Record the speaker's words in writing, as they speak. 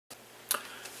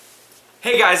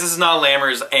Hey guys, this is Not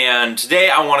Lammers, and today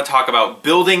I want to talk about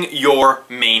building your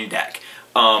main deck.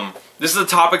 This is a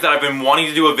topic that I've been wanting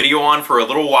to do a video on for a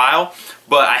little while,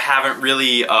 but I haven't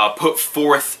really put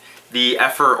forth the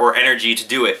effort or energy to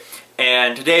do it.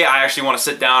 And today I actually want to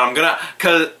sit down.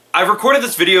 Because I've recorded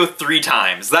this video 3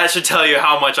 times. That should tell you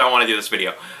how much I want to do this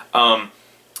video.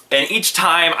 And each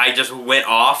time I just went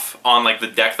off on like the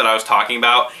deck that I was talking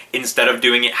about instead of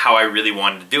doing it how I really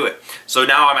wanted to do it. So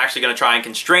now I'm actually going to try and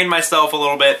constrain myself a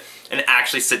little bit and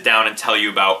actually sit down and tell you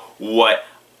about what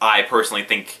I personally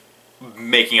think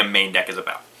making a main deck is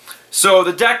about. So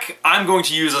the deck I'm going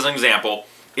to use as an example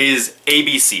is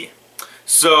ABC.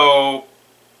 So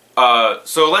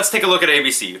let's take a look at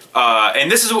ABC.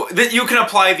 And this is you can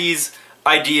apply these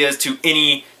ideas to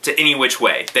any which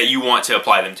way that you want to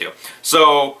apply them to.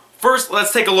 So first,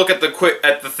 let's take a look at the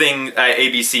thing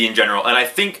ABC in general, and I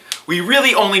think we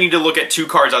really only need to look at 2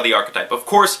 cards out of the archetype. Of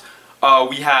course,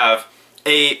 we have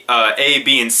A,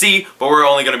 B, and C, but we're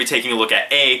only going to be taking a look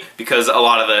at A because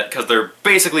they're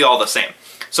basically all the same.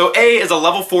 So A is a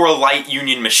level 4 light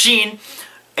union machine,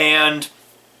 and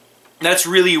that's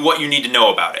really what you need to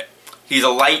know about it. He's a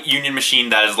light union machine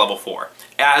that is level 4,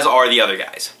 as are the other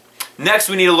guys. Next,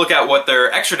 we need to look at what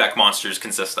their extra deck monsters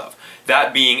consist of.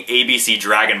 That being ABC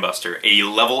Dragon Buster, a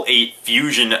level 8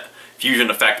 fusion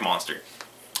effect monster.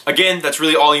 Again, that's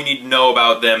really all you need to know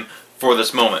about them for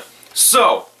this moment.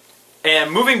 So,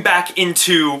 and moving back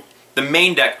into the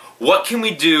main deck, what can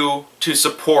we do to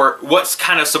support, what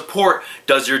kind of support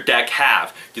does your deck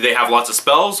have? Do they have lots of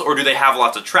spells or do they have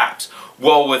lots of traps?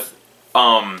 Well, with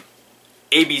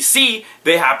ABC,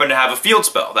 they happen to have a field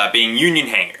spell, that being Union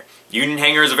Hanger. Union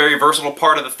Hanger is a very versatile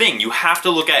part of the thing. You have to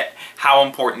look at how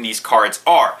important these cards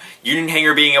are. Union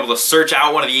Hanger being able to search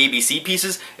out one of the ABC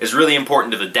pieces is really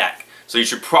important to the deck, so you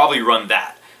should probably run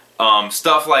that.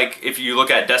 Stuff like, if you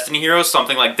look at Destiny Heroes,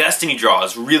 something like Destiny Draw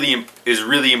is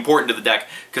really important to the deck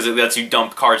because it lets you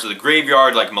dump cards to the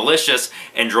graveyard like Malicious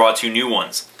and draw 2 new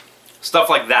ones. Stuff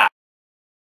like that.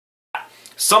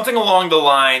 Something along the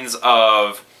lines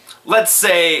of, let's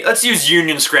use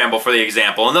Union Scramble for the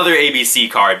example, another ABC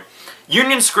card.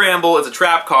 Union Scramble is a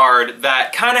trap card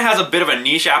that kind of has a bit of a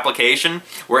niche application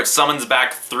where it summons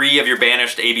back 3 of your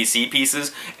banished ABC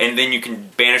pieces and then you can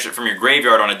banish it from your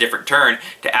graveyard on a different turn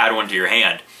to add 1 to your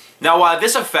hand. Now while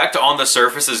this effect on the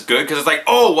surface is good because it's like,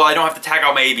 oh, well I don't have to tag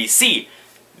out my ABC,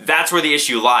 that's where the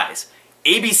issue lies.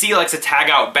 ABC likes to tag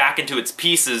out back into its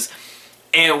pieces,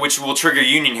 and which will trigger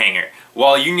Union Hanger,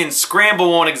 while Union Scramble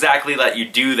won't exactly let you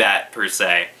do that per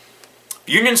se.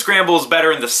 Union Scramble is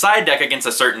better in the side deck against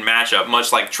a certain matchup,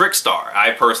 much like Trickstar.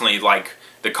 I personally like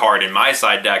the card in my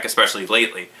side deck, especially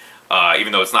lately,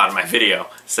 even though it's not in my video,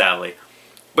 sadly.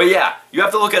 But yeah, you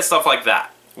have to look at stuff like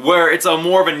that, where it's a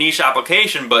more of a niche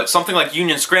application, but something like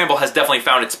Union Scramble has definitely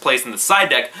found its place in the side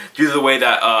deck due to the way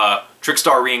that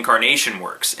Trickstar Reincarnation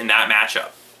works in that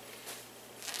matchup.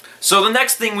 So the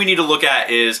next thing we need to look at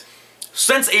is,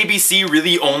 since ABC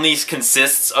really only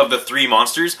consists of the 3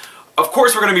 monsters, of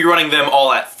course we're going to be running them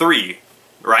all at 3,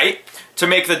 right? To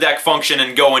make the deck function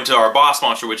and go into our boss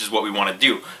monster, which is what we want to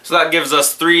do. So that gives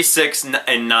us 3, 6,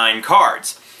 and 9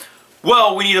 cards.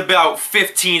 Well, we need about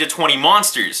 15 to 20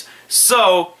 monsters.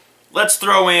 So let's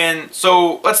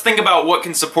think about what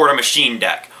can support a machine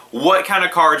deck. What kind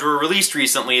of cards were released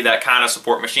recently that kind of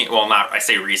support machine, well, not, I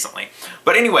say recently.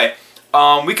 But anyway,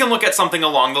 we can look at something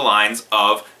along the lines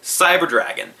of Cyber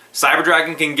Dragon. Cyber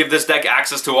Dragon can give this deck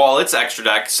access to all its extra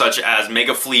decks, such as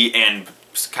Mega Fleet and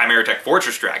Chimera Tech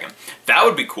Fortress Dragon. That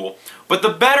would be cool. But the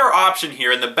better option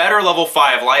here, and the better level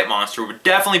 5 light monster, would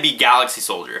definitely be Galaxy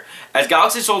Soldier. As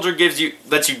Galaxy Soldier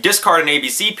lets you discard an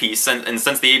ABC piece, and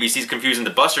since the ABC is confusing the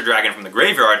Buster Dragon from the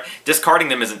graveyard, discarding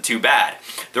them isn't too bad.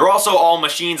 They're also all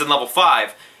machines in level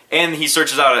 5, and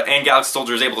Galaxy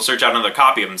Soldier is able to search out another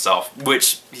copy of himself,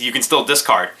 which you can still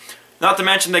discard. Not to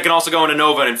mention they can also go into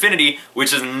Nova and Infinity,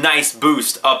 which is a nice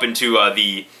boost up into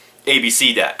the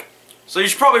ABC deck. So you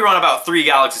should probably run about 3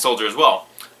 Galaxy Soldier as well.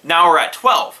 Now we're at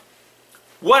 12.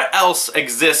 What else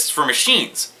exists for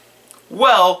machines?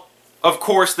 Well, of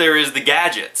course there is the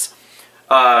gadgets.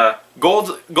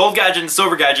 Gold Gadget and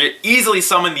Silver Gadget easily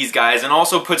summon these guys and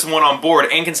also puts 1 on board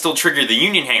and can still trigger the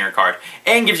Union Hanger card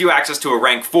and gives you access to a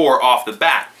rank 4 off the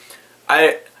bat.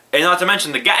 And not to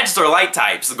mention, the gadgets are light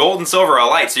types. The gold and silver are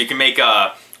light, so you can make,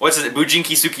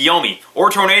 Bujinki Tsukiyomi,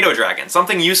 or Tornado Dragon,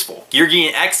 something useful.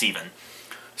 Geargian X even.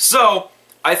 So,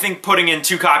 I think putting in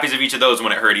 2 copies of each of those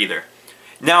wouldn't hurt either.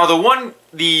 Now,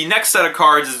 the next set of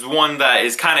cards is one that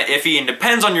is kind of iffy and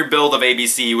depends on your build of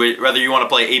ABC, whether you want to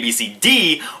play ABC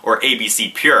D or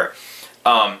ABC Pure.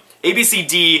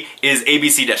 ABCD is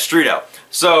ABC Destrudo.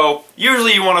 So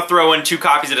usually you want to throw in 2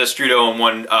 copies of Destrudo and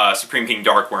 1 Supreme King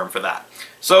Darkworm for that.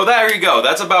 So there you go,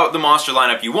 that's about the monster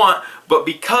lineup you want, but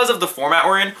because of the format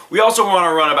we're in, we also want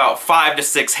to run about 5 to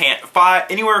 6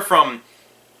 anywhere from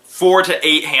 4 to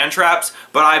 8 hand traps,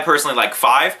 but I personally like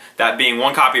 5, that being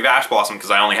 1 copy of Ash Blossom because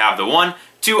I only have the 1,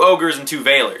 2 Ogres, and 2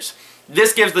 Veilers.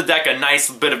 This gives the deck a nice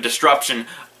bit of disruption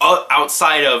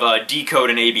outside of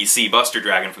Decode and ABC Buster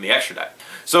Dragon from the extra deck.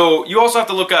 So you also have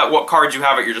to look at what cards you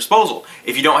have at your disposal.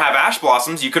 If you don't have Ash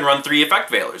Blossoms, you can run 3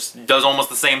 Effect Veilers. It does almost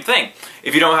the same thing.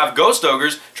 If you don't have Ghost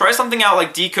Ogres, try something out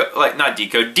like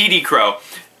DD Crow,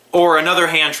 or another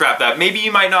hand trap that maybe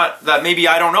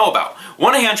I don't know about.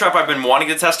 One hand trap I've been wanting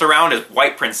to test around is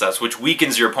White Princess, which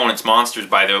weakens your opponent's monsters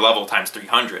by their level times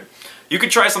 300. You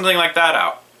could try something like that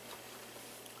out.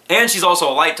 And she's also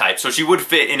a light type, so she would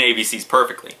fit in ABCs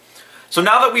perfectly. So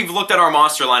now that we've looked at our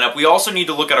monster lineup, we also need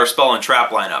to look at our spell and trap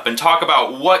lineup and talk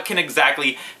about what can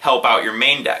exactly help out your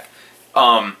main deck.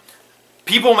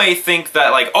 People may think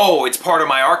that, like, oh, it's part of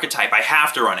my archetype, I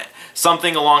have to run it.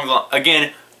 Something along the...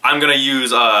 Again, I'm going to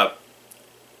use,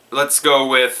 let's go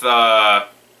with,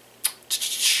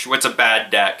 what's a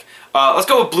bad deck? Let's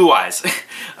go with Blue Eyes.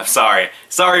 I'm sorry.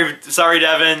 Sorry,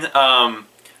 Devin.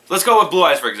 Let's go with Blue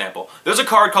Eyes, for example. There's a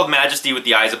card called Majesty with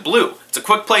the Eyes of Blue. It's a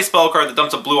quick play spell card that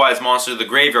dumps a Blue Eyes monster to the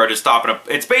graveyard to stop it.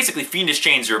 It's basically Fiendish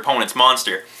Chains your opponent's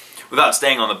monster without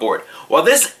staying on the board. While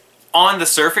this, on the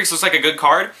surface, looks like a good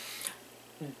card,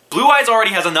 Blue Eyes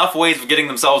already has enough ways of getting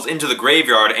themselves into the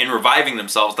graveyard and reviving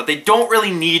themselves that they don't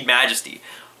really need Majesty.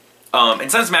 And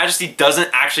since Majesty doesn't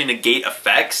actually negate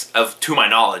effects, to my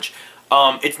knowledge,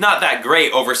 it's not that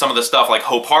great over some of the stuff like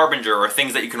Hope Harbinger or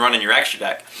things that you can run in your extra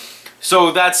deck.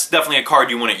 So that's definitely a card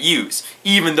you want to use,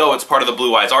 even though it's part of the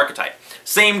Blue Eyes archetype.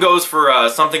 Same goes for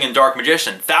something in Dark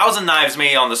Magician. Thousand Knives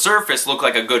may on the surface look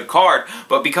like a good card,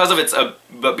 but because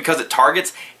it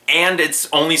targets and it's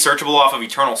only searchable off of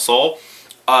Eternal Soul,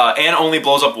 and only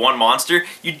blows up 1 monster,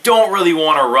 you don't really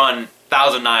want to run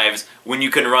Thousand Knives when you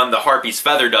can run the Harpy's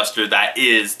Feather Duster that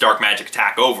is Dark Magic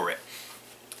Attack over it.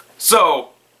 So,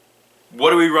 what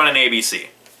do we run in ABC?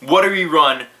 What do we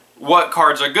run? What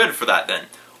cards are good for that then?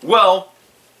 Well,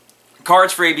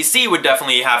 cards for ABC would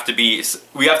definitely have to be,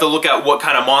 we have to look at what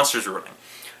kind of monsters we're running.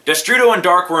 Destrudo and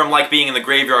Darkworm like being in the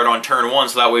graveyard on turn 1,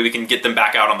 so that way we can get them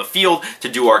back out on the field to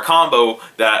do our combo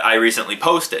that I recently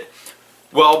posted.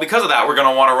 Well, because of that, we're going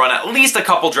to want to run at least a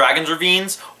couple Dragon's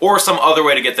Ravines, or some other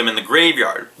way to get them in the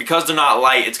graveyard. Because they're not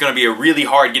light, it's going to be really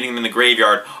hard getting them in the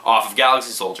graveyard off of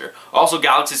Galaxy Soldier. Also,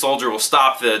 Galaxy Soldier will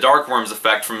stop the Darkworm's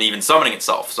effect from even summoning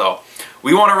itself, so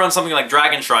we want to run something like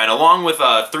Dragon Shrine along with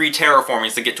 3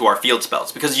 Terraformings to get to our field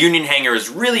spells, because Union Hanger is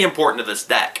really important to this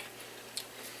deck.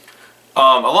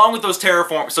 Along with those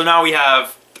Terraform, so now we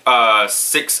have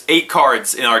 8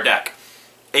 cards in our deck.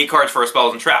 8 cards for our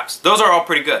spells and traps. Those are all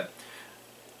pretty good.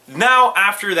 Now,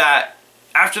 after that,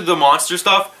 after the monster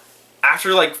stuff,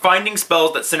 after like finding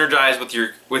spells that synergize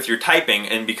with your typing,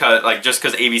 and just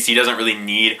because ABC doesn't really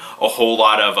need a whole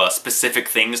lot of specific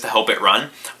things to help it run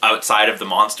outside of the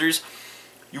monsters,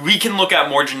 we can look at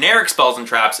more generic spells and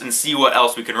traps and see what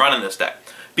else we can run in this deck.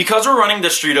 Because we're running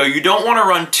Destrudo, you don't want to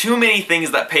run too many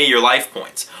things that pay your life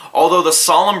points. Although the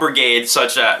Solemn Brigade,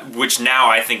 which now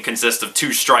I think consists of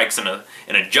 2 strikes and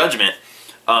a judgment,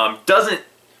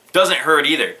 doesn't hurt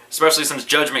either, especially since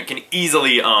Judgment can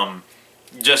easily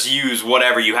just use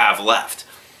whatever you have left.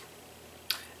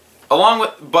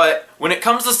 But when it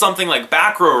comes to something like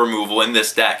back row removal in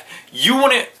this deck, you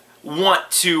wouldn't want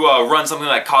to run something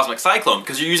like Cosmic Cyclone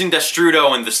because you're using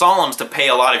Destrudo and the Solemns to pay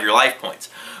a lot of your life points.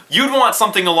 You'd want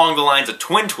something along the lines of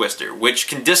Twin Twister, which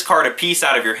can discard a piece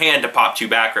out of your hand to pop 2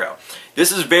 back row.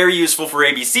 This is very useful for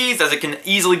ABCs as it can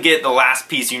easily get the last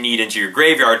piece you need into your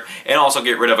graveyard and also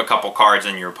get rid of a couple cards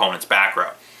in your opponent's back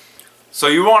row. So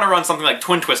you want to run something like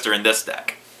Twin Twister in this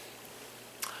deck.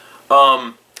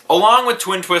 Along with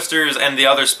Twin Twisters and the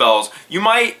other spells, you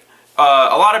might, a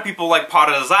lot of people like Pot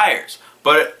of Desires,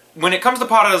 but when it comes to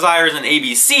Pot of Desires and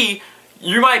ABC,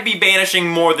 you might be banishing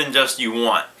more than just you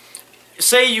want.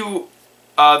 Say you,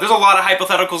 there's a lot of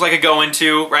hypotheticals I could go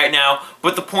into right now,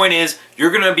 but the point is,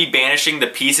 you're going to be banishing the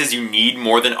pieces you need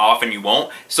more than often you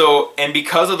won't. So, and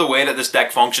because of the way that this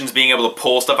deck functions, being able to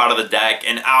pull stuff out of the deck,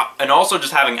 and also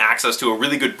just having access to a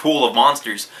really good pool of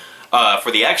monsters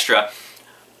for the extra,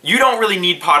 you don't really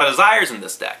need Pot of Desires in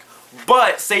this deck.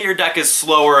 But, say your deck is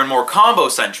slower and more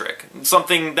combo-centric,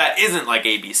 something that isn't like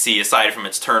ABC aside from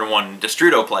its turn 1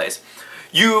 Destrudo plays,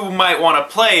 you might want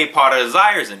to play Pot of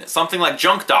Desires in it, something like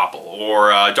Junk Doppel or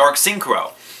Dark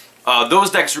Synchro. Those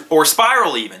decks, or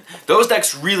Spiral even, those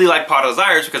decks really like Pot of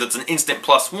Desires because it's an instant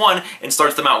 +1 and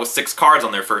starts them out with 6 cards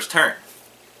on their first turn.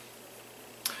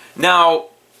 Now,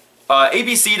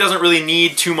 ABC doesn't really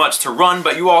need too much to run,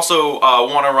 but you also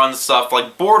want to run stuff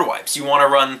like board wipes. You want to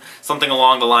run something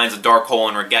along the lines of Dark Hole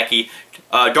and Raigeki.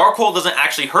 Dark Hole doesn't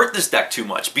actually hurt this deck too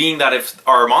much, being that if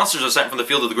our monsters are sent from the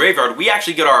field to the graveyard, we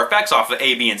actually get our effects off of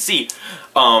A, B, and C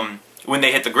when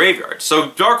they hit the graveyard. So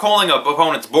Dark Holing an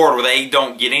opponent's board where they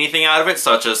don't get anything out of it,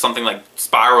 such as something like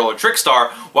Spiral or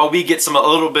Trickstar, while we get a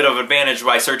little bit of advantage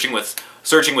by searching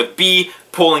with B,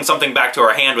 pulling something back to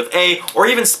our hand with A, or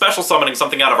even special summoning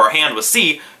something out of our hand with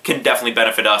C, can definitely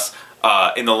benefit us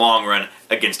in the long run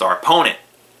against our opponent.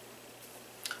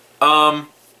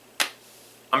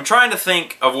 I'm trying to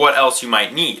think of what else you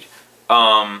might need.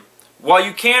 While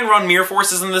you can run Mirror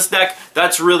Forces in this deck,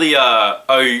 that's really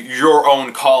your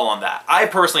own call on that. I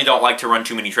personally don't like to run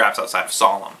too many traps outside of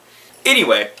Solemn.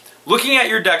 Anyway, looking at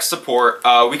your deck support,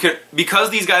 because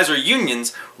these guys are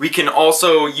unions, we can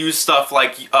also use stuff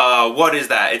like, what is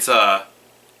that? It's a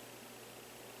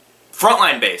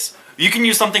Frontline Base. You can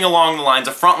use something along the lines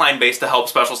of Frontline Base to help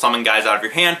special summon guys out of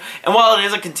your hand, and while it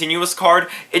is a continuous card,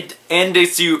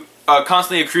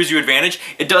 constantly accrues you advantage,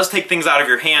 it does take things out of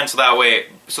your hand so that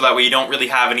way you don't really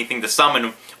have anything to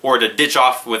summon or to ditch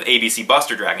off with ABC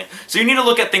Buster Dragon. So you need to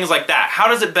look at things like that. How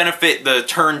does it benefit the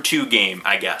turn 2 game,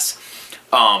 I guess?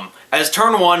 As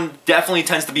turn 1 definitely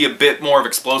tends to be a bit more of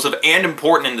explosive and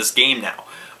important in this game now.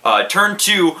 Turn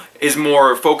 2 is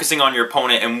more focusing on your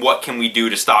opponent and what can we do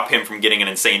to stop him from getting an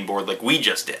insane board like we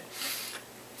just did.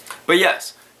 But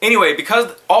yes, anyway,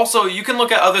 because also you can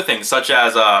look at other things such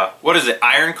as, what is it,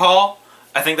 Iron Call?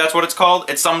 I think that's what it's called.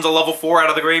 It summons a level 4 out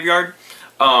of the graveyard.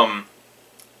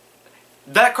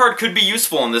 That card could be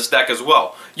useful in this deck as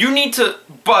well.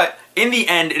 But in the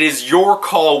end, it is your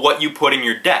call what you put in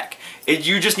your deck.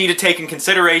 You just need to take in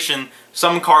consideration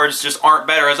some cards just aren't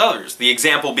better as others. The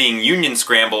example being Union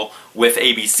Scramble with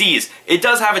ABCs. It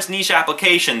does have its niche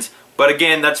applications, but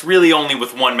again, that's really only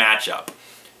with one matchup.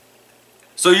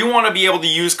 So you want to be able to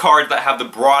use cards that have the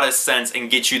broadest sense and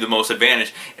get you the most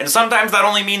advantage. And sometimes that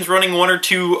only means running 1 or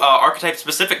 2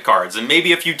 archetype-specific cards, and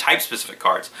maybe a few type-specific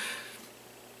cards.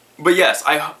 But yes,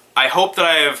 I hope that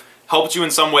I have helped you in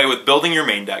some way with building your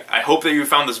main deck. I hope that you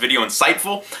found this video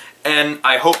insightful, and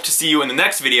I hope to see you in the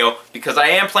next video, because I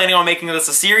am planning on making this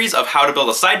a series of how to build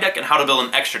a side deck and how to build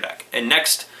an extra deck. And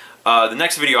the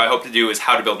next video I hope to do is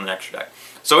how to build an extra deck.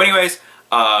 So anyways,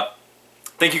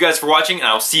 thank you guys for watching, and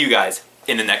I'll see you guys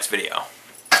in the next video.